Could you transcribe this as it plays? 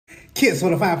Kiss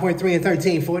on the 5.3 and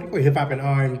 1340, where hip hop and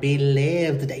R&B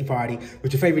live. Today party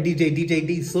with your favorite DJ, DJ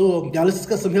D Sewell. Y'all, let's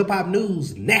discuss some hip hop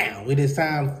news now. It is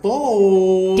time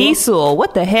for D Sewell.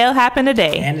 What the hell happened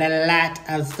today? And a lot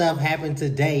of stuff happened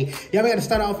today. Y'all, we got to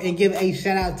start off and give a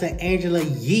shout out to Angela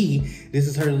Yee. This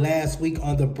is her last week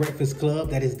on The Breakfast Club.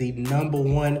 That is the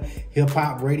 #1 hip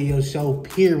hop radio show,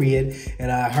 period. And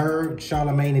her,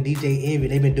 Charlamagne, and DJ Envy,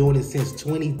 they've been doing it since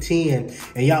 2010.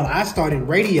 And y'all, I started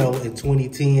radio in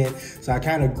 2010. So I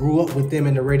kind of grew up with them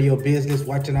in the radio business,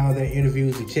 watching all their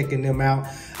interviews and checking them out.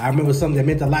 I remember something that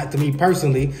meant a lot to me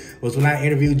personally was when I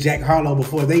interviewed Jack Harlow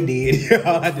before they did.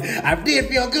 I did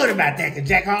feel good about that because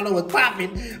Jack Harlow was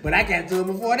popping, but I got to him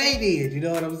before they did. You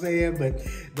know what I'm saying? But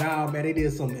nah, man, they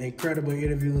did some incredible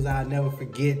interviews I'll never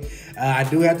forget. I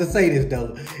do have to say this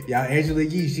though. Y'all, Angela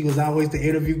Yee, she was always the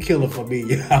interview killer for me,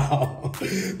 y'all.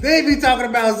 They be talking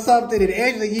about something and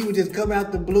Angela Yee would just come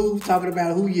out the blue talking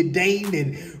about who you dating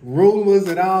and rumors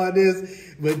and all of this.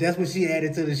 But that's what she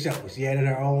added to the show. She added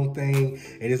her own thing,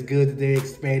 and it's good that they're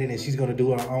expanding, and she's going to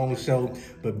do her own show.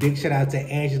 But big shout out to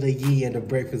Angela Yee and The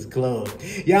Breakfast Club.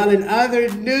 Y'all, in other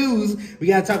news, we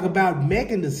got to talk about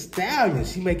Megan Thee Stallion.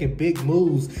 She making big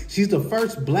moves. She's the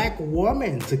first black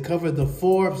woman to cover the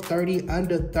Forbes 30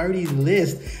 Under 30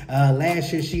 list.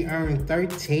 Last year, she earned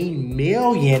 $13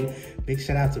 million. Big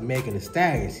shout out to Megan Thee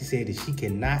Stallion. She said that she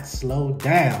cannot slow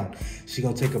down. She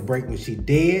gonna take a break when she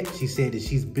dead. She said that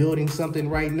she's building something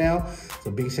right now.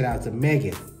 So big shout out to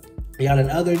Megan. Y'all,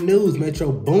 in other news,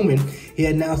 Metro Boomin, he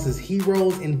announced his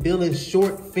Heroes and Villains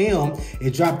short film.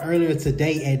 It dropped earlier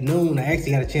today at noon. I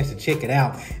actually got a chance to check it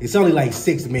out. It's only like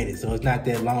 6 minutes, so it's not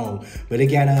that long. But it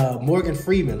got Morgan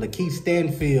Freeman, Lakeith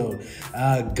Stanfield,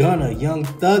 Gunna, Young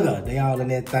Thugger. They all in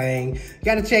that thing.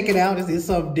 Got to check it out. It's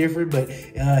something different, but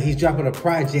he's dropping a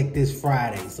project this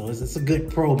Friday. So it's a good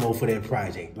promo for that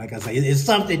project. Like I say, it's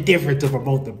something different to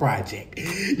promote the project.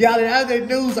 Y'all, in other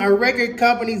news, are record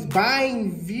companies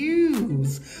buying views?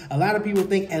 A lot of people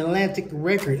think Atlantic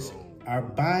Records are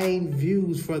buying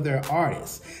views for their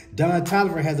artists. Don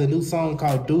Toliver has a new song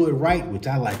called Do It Right, which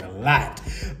I like a lot.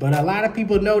 But a lot of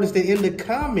people noticed that in the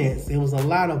comments, there was a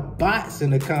lot of bots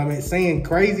in the comments saying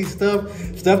crazy stuff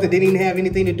that didn't even have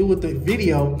anything to do with the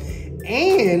video.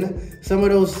 And some of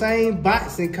those same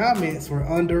bots and comments were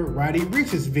under Roddy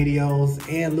Ricch's videos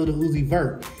and Lil Uzi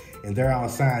Vert. And they're all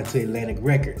signed to Atlantic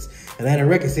Records. Atlantic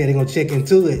Records said they're going to check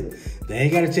into it. They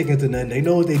ain't got to check into nothing. They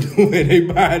know what they doing. They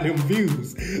buying them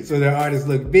views. So their artists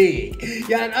look big.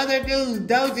 Y'all, in other news,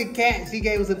 Doja Cat, she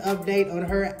gave us an update on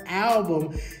her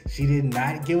album. She did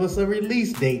not give us a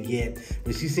release date yet.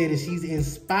 But she said that she's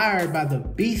inspired by the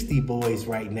Beastie Boys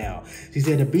right now. She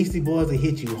said the Beastie Boys will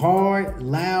hit you hard,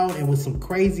 loud, and with some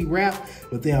crazy rap.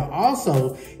 But they'll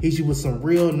also hit you with some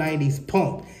real 90s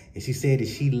punk. And she said that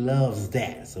she loves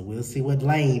that. So we'll see what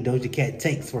lane Doja Cat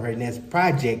takes for her next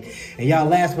project. And y'all,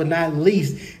 last but not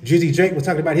least, Drizzy Drake was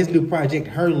talking about his new project,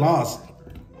 Her Loss.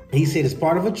 He said it's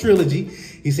part of a trilogy.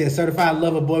 He said Certified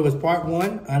Lover Boy was part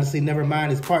 1. Honestly,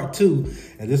 Nevermind is part 2.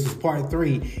 And this is part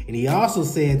 3. And he also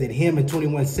said that him and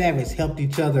 21 Savage helped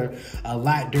each other a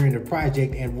lot during the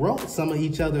project and wrote some of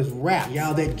each other's rap.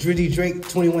 Y'all, that Drizzy Drake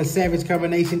 21 Savage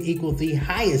combination equaled the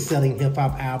highest selling hip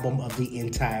hop album of the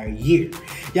entire year.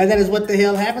 Y'all, that is what the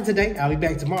hell happened today. I'll be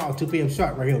back tomorrow, 2 p.m.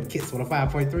 sharp, right here on Kiss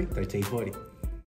 105.3, 1340.